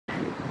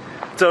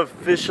It's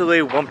officially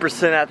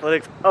 1%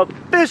 Athletics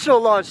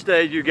official launch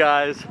day, you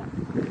guys.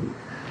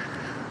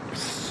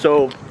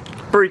 So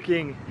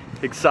freaking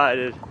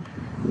excited.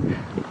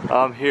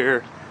 I'm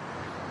here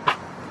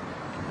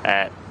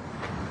at,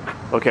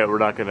 okay, we're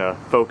not gonna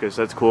focus,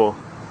 that's cool.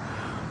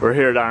 We're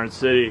here at Iron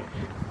City,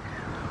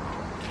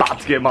 about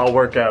to get my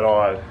workout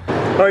on.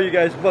 All right, you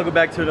guys, welcome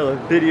back to another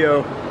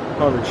video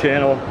on the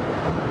channel.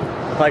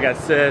 Like I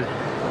said,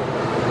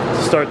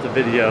 to start the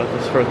video,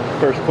 this is for the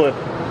first clip.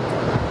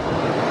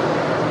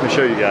 Let me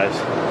show you guys.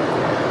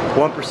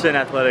 1%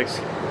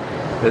 Athletics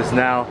is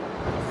now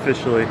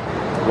officially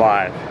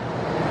live.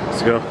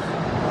 Let's go.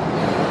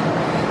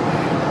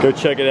 Go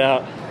check it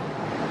out.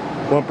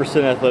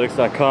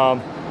 1percentathletics.com.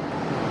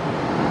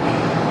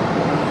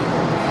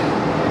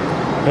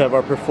 We have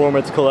our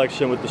performance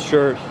collection with the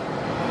shirt.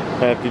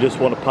 And if you just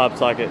want a pop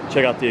socket,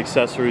 check out the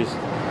accessories.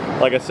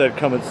 Like I said,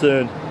 coming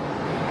soon.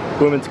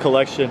 Women's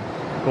collection,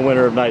 the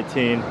winter of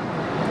 19.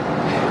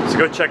 So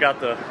go check out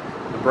the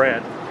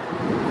brand.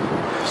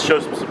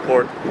 Show some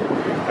support.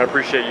 I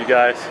appreciate you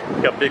guys.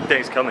 We got big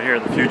things coming here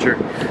in the future.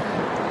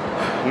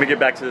 Let me get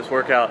back to this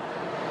workout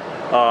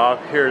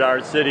here at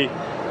Iron City.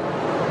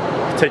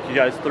 Take you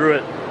guys through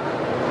it.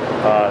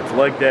 It's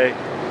leg day,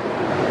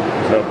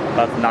 so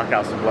about to knock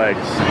out some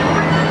legs.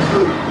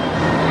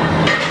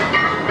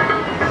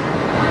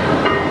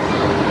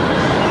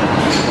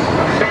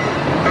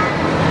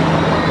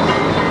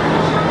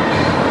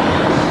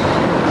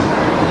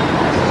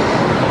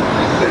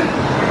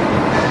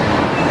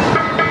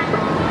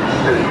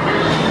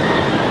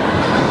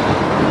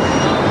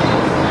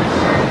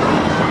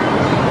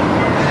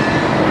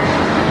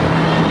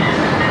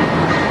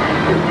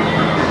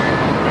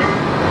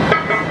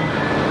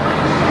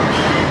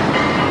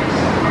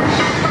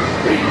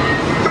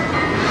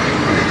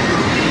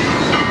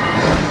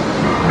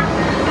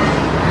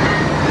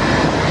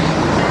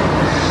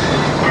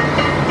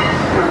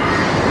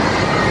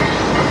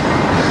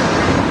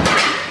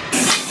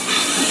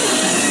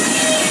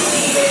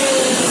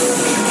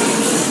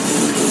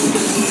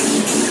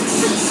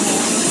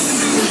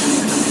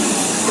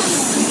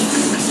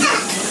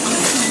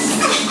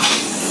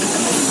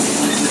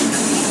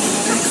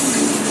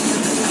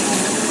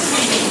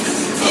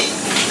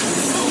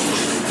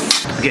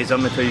 Okay, so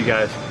I'm gonna tell you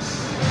guys,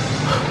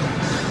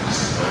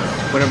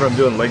 whenever I'm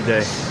doing leg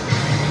day,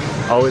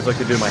 I always like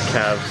to do my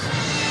calves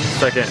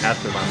second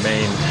after my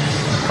main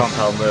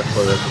compound lift,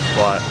 whether it's a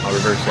squat, my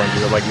reverse lunges.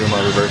 I like doing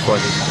my reverse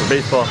lunges for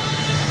baseball,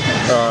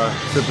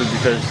 simply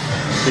because,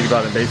 think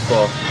about it, in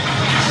baseball,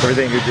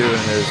 everything you're doing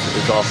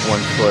is off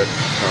one foot,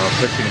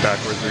 pushing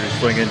backwards or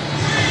you're swinging.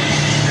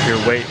 Your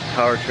weight,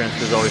 power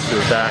transfer is always to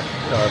the back.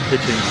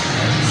 Pitching,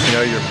 you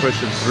know, you're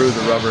pushing through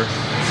the rubber.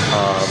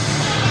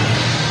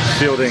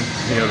 Fielding,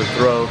 you know, to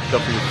throw,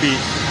 shuffle your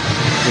feet,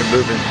 you're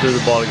moving through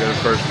the ball to go to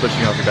first,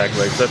 pushing off your back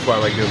legs. That's why I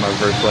like doing my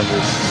reverse lunges.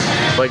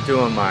 I like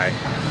doing my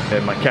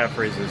calf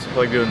raises. I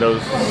like doing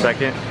those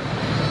second.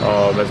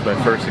 That's my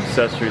first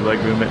accessory leg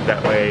movement.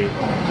 That way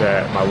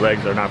that my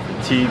legs are not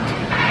fatigued,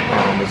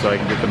 so I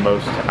can get the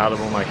most out of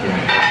them. I can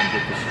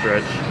get the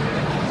stretch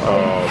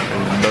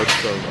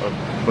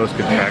and most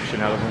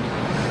contraction out of them.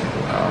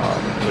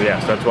 So yeah,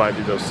 so that's why I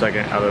do those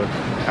second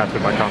after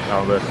my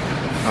compound lift.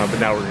 But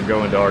now we're going to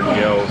go into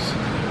RDLs.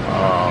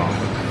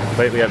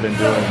 Lately I've been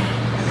doing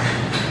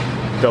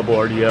double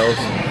RDLs,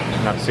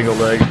 not single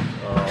leg.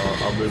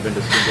 I'll move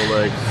into single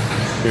legs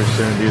here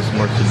soon, do some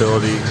more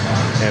stability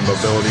and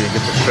mobility and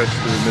get the stretch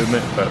through the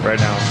movement. But right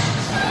now,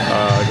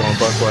 going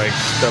butt legs,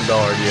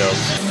 dumbbell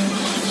RDLs.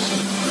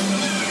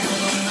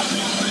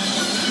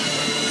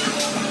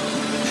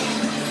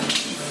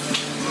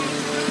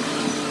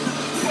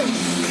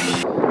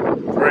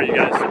 Alright, you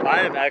guys, so I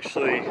am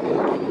actually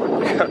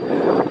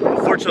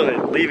unfortunately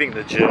leaving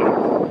the gym.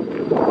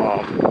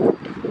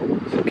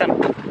 Kind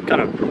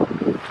of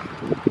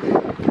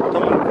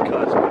don't know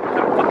because kind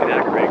of fucking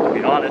aggravating, to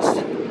be honest.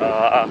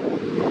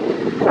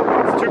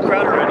 It's too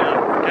crowded right now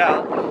to work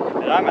out,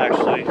 and I'm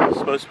actually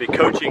supposed to be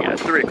coaching at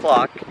 3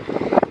 o'clock,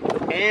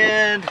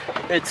 and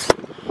it's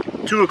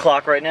 2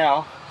 o'clock right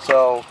now.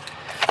 So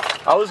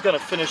I was gonna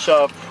finish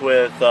up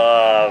with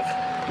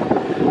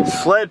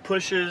sled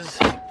pushes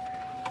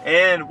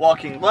and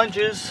walking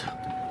lunges,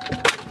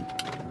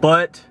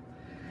 but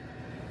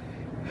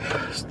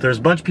there's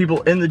a bunch of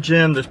people in the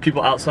gym, there's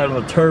people outside on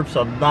the turf,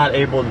 so I'm not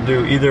able to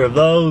do either of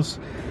those.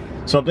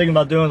 So I'm thinking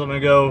about doing is I'm gonna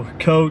go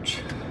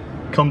coach,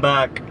 come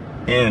back,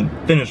 and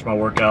finish my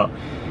workout.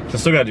 So I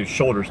still gotta do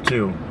shoulders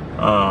too.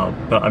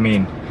 But I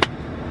mean,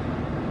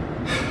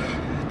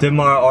 did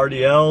my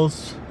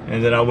RDLs,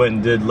 and then I went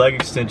and did leg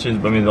extensions.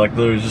 But I mean, like,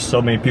 there was just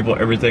so many people,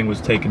 everything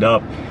was taken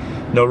up.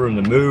 No room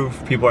to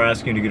move. People are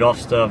asking to get off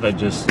stuff.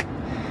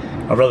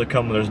 I'd rather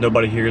come when there's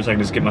nobody here so I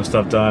can just get my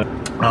stuff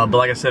done. But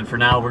like I said, for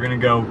now, we're gonna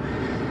go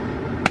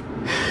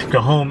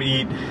home,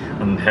 eat,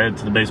 and head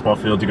to the baseball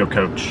field to go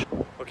coach.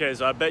 Okay,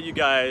 so I bet you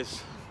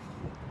guys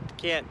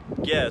can't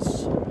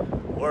guess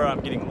where I'm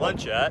getting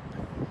lunch at.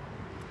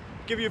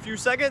 Give you a few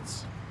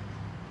seconds.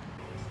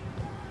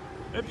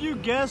 If you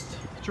guessed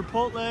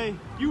Chipotle,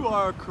 you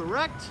are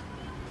correct.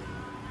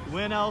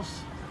 When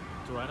else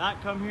do I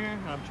not come here?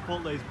 I'm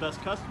Chipotle's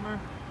best customer.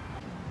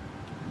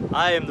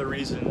 I am the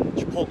reason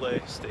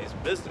Chipotle stays in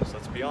business,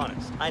 let's be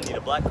honest. I need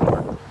a black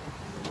card.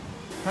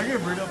 Can I get a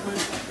burrito,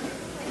 please?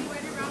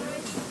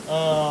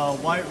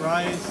 White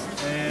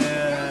rice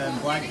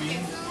and black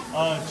beans.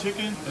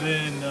 Chicken, and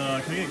then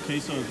can I get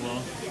queso as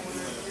well?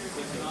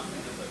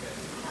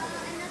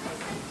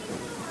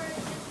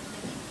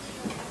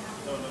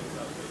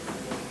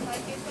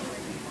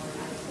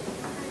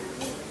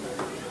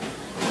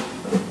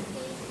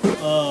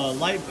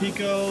 Light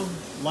pico,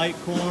 light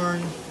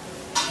corn,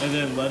 and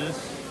then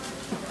lettuce.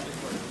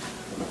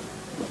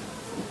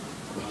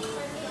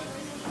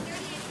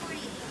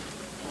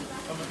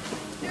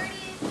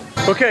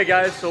 Okay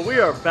guys, so we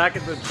are back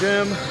at the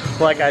gym.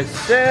 Like I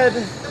said,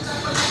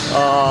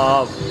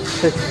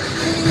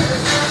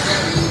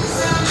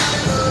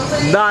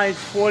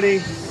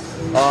 9:20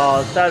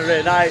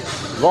 Saturday night,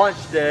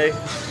 launch day.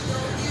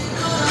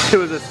 It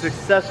was a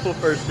successful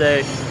first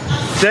day.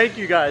 Thank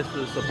you guys for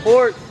the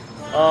support.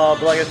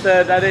 But like I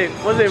said,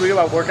 wasn't able to get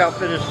my workout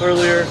finished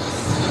earlier.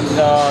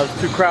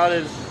 It's too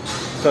crowded.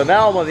 So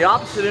now I'm on the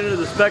opposite end of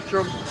the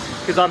spectrum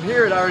because I'm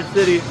here at Iron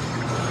City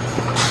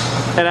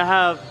and I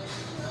have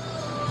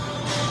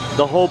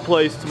the whole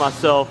place to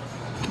myself.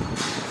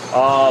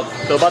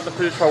 So about to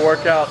finish my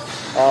workout,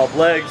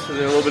 legs and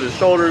then a little bit of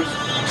shoulders.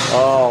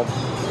 And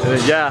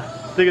then yeah,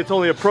 I think it's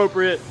only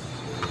appropriate.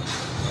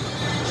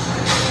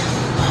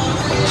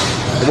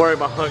 I'm wearing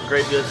my Hunt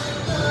Greatness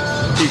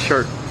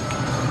t-shirt.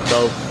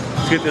 So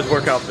let's get this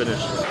workout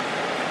finished.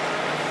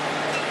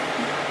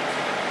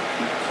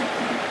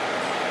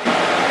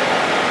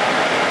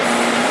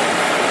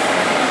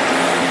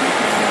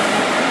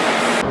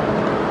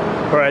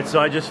 Alright, so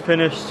I just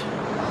finished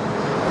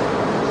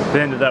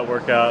the end of that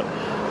workout.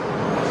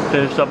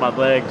 Finished up my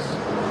legs.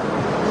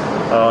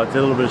 Did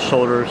a little bit of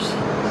shoulders.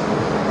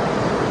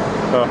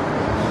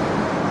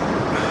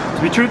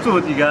 To be truthful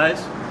with you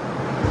guys,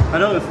 I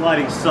know this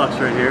lighting sucks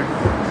right here.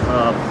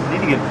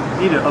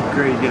 Need to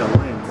upgrade, get a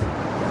lens.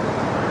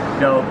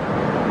 You know,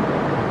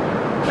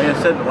 like I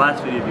said in the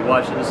last video, if you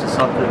watched it, this is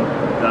something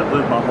that I've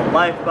lived my whole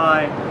life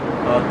by.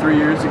 3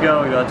 years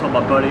ago, I told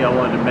my buddy I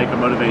wanted to make a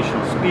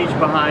motivational speech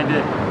behind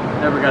it.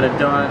 Never got it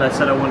done. I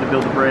said I wanted to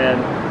build a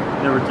brand.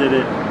 Never did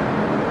it.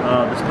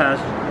 This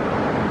past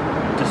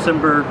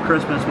December,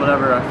 Christmas,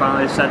 whatever, I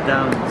finally sat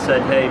down and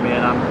said, hey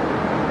man, I'm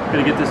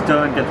gonna get this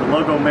done, get the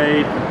logo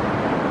made,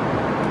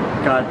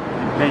 got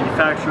the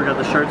manufacturer, got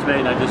the shirts made,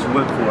 and I just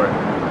went for it.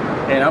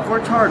 And I've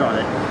worked hard on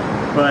it.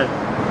 But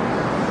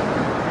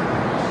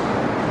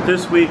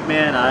this week,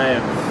 man, I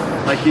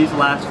have, like these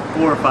last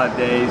 4 or 5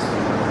 days,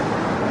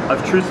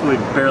 I've truthfully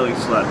barely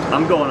slept.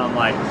 I'm going on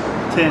like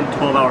 10,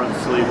 12 hours of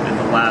sleep in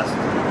the last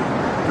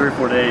 3 or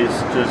 4 days.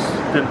 Just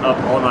been up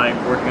all night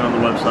working on the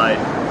website,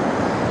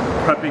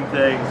 prepping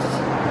things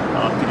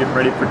to get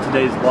ready for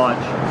today's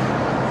launch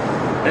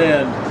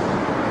and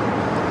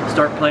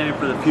start planning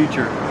for the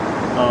future.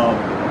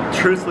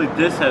 Truthfully,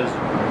 this has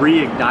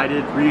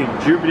reignited,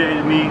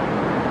 rejuvenated me,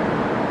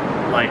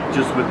 like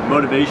just with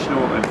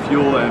motivational and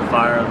fuel and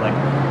fire. Like,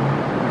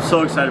 I'm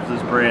so excited for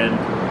this brand,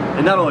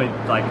 and not only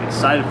like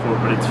excited for it,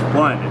 but it's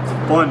fun. It's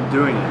fun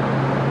doing it,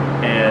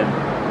 and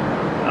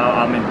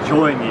I'm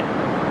enjoying it,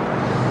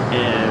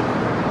 and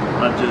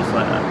I'm just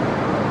like,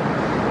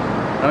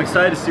 I'm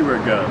excited to see where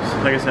it goes.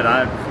 Like I said,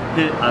 I've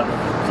hit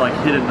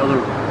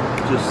another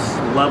just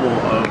level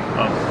of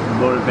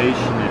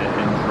motivation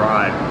and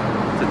drive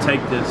to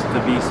take this to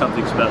be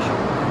something special,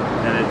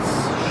 and it's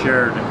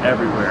shared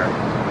everywhere.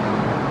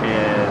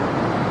 And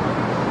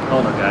oh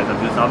no, guys, I'm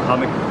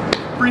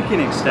freaking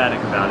ecstatic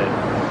about it.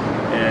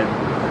 And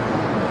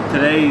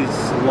today's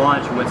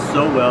launch went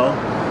so well,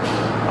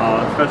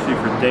 especially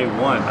for day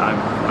one.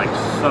 I'm like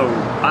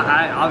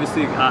I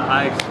obviously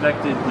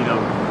expected, you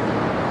know,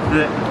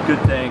 good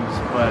things,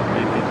 but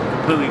it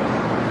completely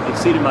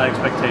exceeded my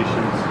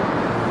expectations.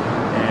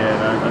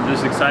 And I'm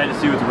just excited to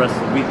see what the rest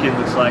of the weekend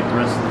looks like, the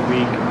rest of the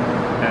week,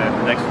 and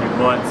the next few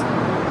months.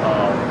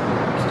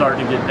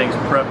 Starting to get things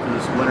prepped for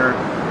this winter.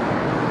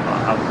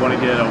 I want to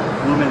get a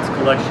women's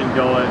collection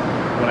going.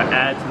 I want to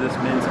add to this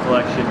men's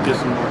collection, get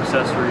some more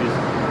accessories,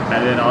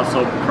 and then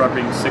also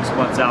prepping 6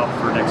 months out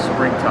for next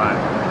springtime.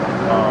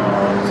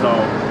 So,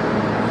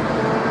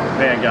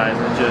 man, guys,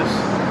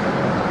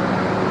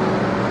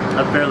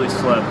 I've barely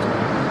slept,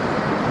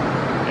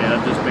 and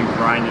I've just been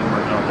grinding,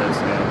 working on this,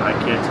 and I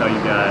can't tell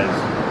you guys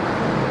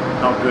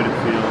how good it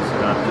feels,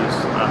 and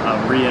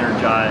I'm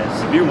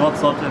re-energized. If you want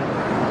something,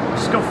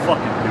 just go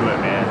fucking do it,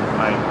 man.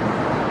 Like,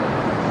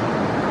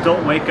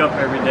 don't wake up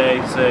every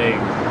day saying,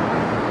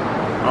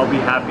 I'll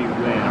be happy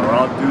when, or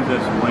I'll do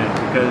this when,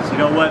 because you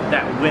know what?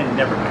 That win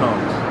never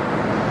comes.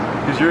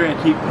 Because you're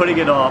gonna keep putting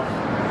it off.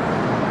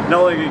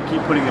 Not only are you gonna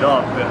keep putting it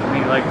off, but I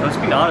mean, like, let's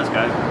be honest,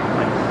 guys.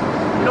 Like,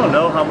 we don't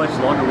know how much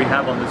longer we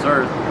have on this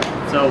earth,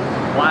 so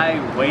why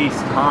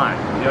waste time?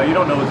 You know, you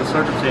don't know what the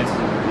circumstances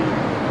will be,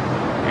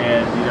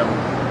 and you know,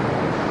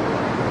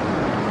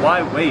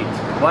 why wait?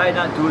 Why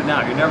not do it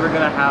now? You're never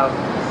gonna have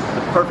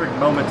the perfect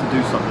moment to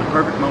do something. The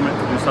perfect moment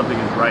to do something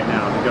is right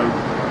now. To go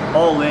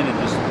all in and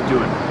just do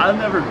it. I've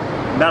never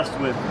messed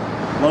with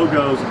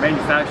logos or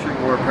manufacturing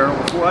or apparel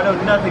before. I know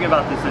nothing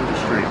about this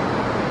industry.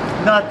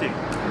 Nothing.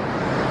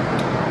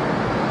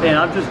 And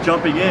I'm just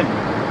jumping in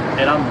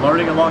and I'm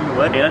learning along the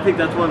way. And I think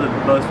that's one of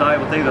the most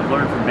valuable things I've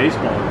learned from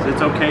baseball is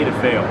it's okay to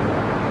fail.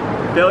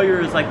 Failure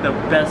is like the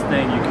best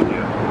thing you can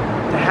do.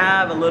 To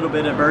have a little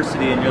bit of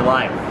adversity in your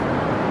life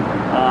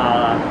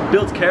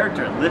builds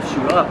character, it lifts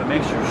you up, it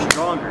makes you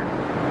stronger.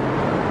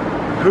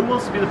 Who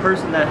wants to be the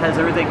person that has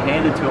everything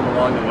handed to him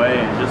along the way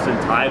and just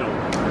entitled?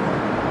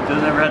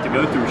 Doesn't ever have to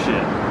go through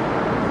shit.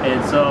 And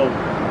so,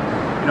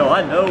 you know,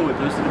 I know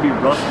there's going to be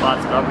rough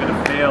spots and I'm going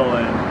to fail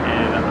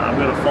and I'm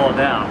going to fall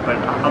down, but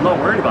I'm not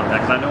worried about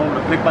that because I know I'm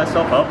going to pick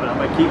myself up and I'm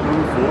going to keep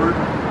moving forward,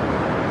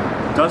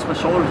 dust my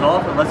shoulders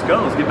off, and let's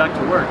go. Let's get back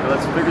to work.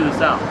 Let's figure this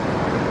out.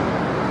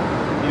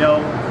 You know,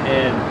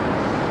 and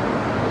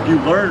you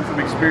learn from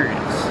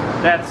experience.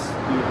 That's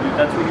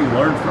what you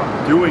learn from.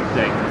 Doing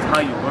things. That's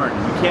how you learn.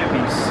 You can't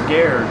be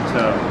scared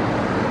to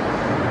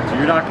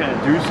you're not going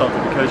to do something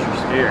because you're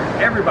scared.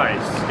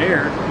 Everybody's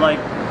scared. Like,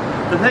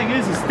 the thing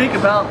is think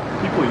about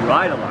people you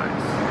idolize.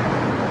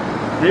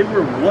 They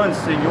were once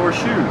in your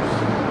shoes,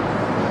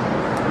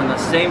 in the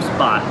same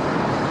spot,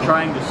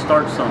 trying to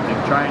start something,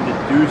 trying to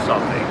do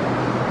something.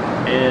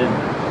 And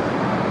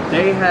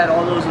they had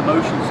all those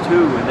emotions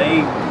too, and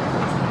they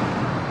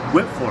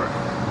went for it.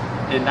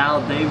 And now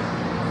they've,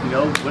 you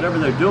know, whatever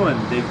they're doing,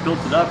 they've built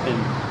it up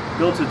and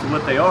built it to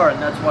what they are,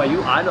 and that's why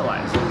you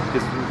idolize them,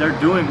 because they're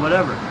doing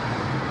whatever.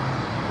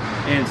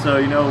 And so,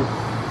 you know,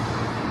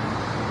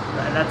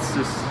 that's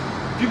just,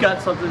 if you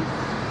got something,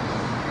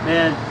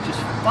 man, just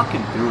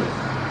fucking do it.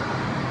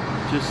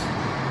 Just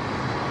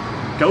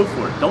go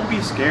for it. Don't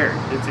be scared.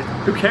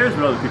 Who cares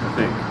what other people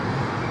think?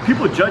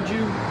 People judge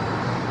you,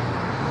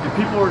 and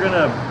people are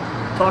gonna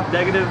talk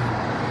negative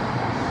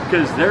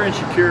because they're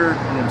insecure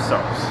in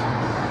themselves.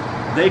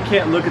 They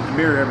can't look at the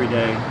mirror every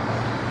day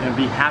and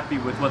be happy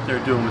with what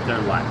they're doing with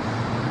their life.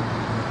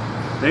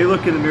 They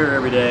look in the mirror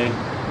every day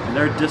and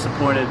they're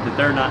disappointed that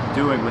they're not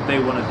doing what they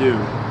want to do,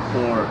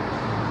 or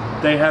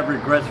they have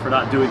regrets for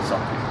not doing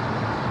something.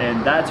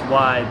 And that's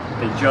why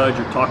they judge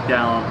or talk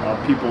down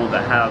on people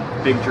that have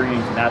big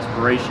dreams and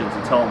aspirations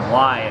and tell them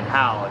why and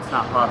how it's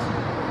not possible.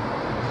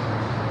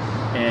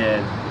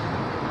 And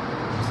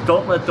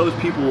don't let those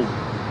people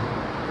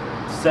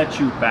set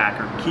you back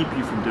or keep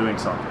you from doing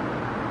something,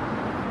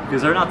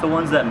 because they're not the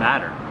ones that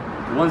matter.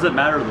 The ones that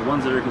matter are the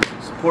ones that are going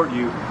to support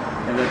you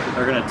and that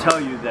are going to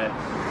tell you that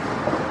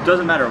it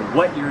doesn't matter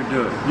what you're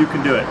doing, you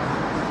can do it.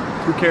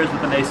 Who cares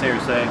what the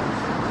naysayers say?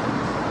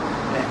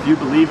 If you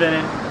believe in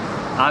it,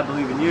 I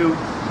believe in you,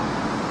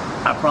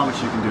 I promise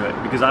you can do it.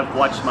 Because I've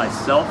watched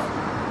myself,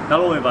 not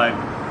only have I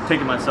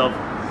taken myself,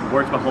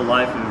 worked my whole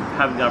life and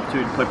having the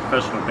opportunity to play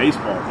professional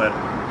baseball, but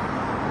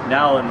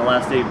now in the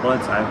last 8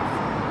 months I've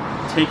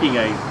taken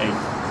a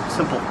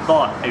simple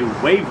thought, a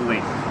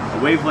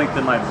wavelength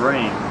in my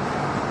brain,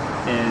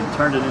 and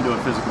turned it into a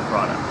physical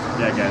product.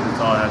 Yeah guys, that's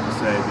all I have to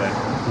say. That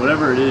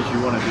whatever it is you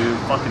want to do,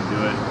 fucking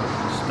do it.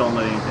 Just don't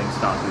let anything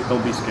stop you.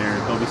 Don't be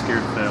scared. Don't be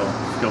scared to fail.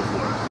 Just go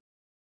for it.